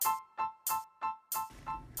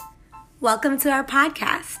Welcome to our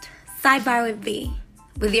podcast, Sidebar with V,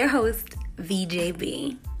 with your host,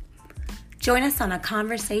 VJB. Join us on a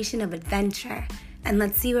conversation of adventure, and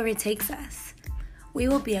let's see where it takes us. We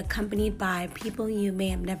will be accompanied by people you may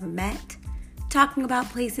have never met, talking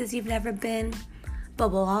about places you've never been,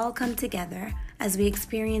 but we'll all come together as we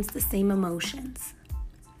experience the same emotions.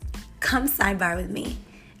 Come sidebar with me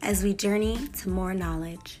as we journey to more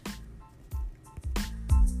knowledge.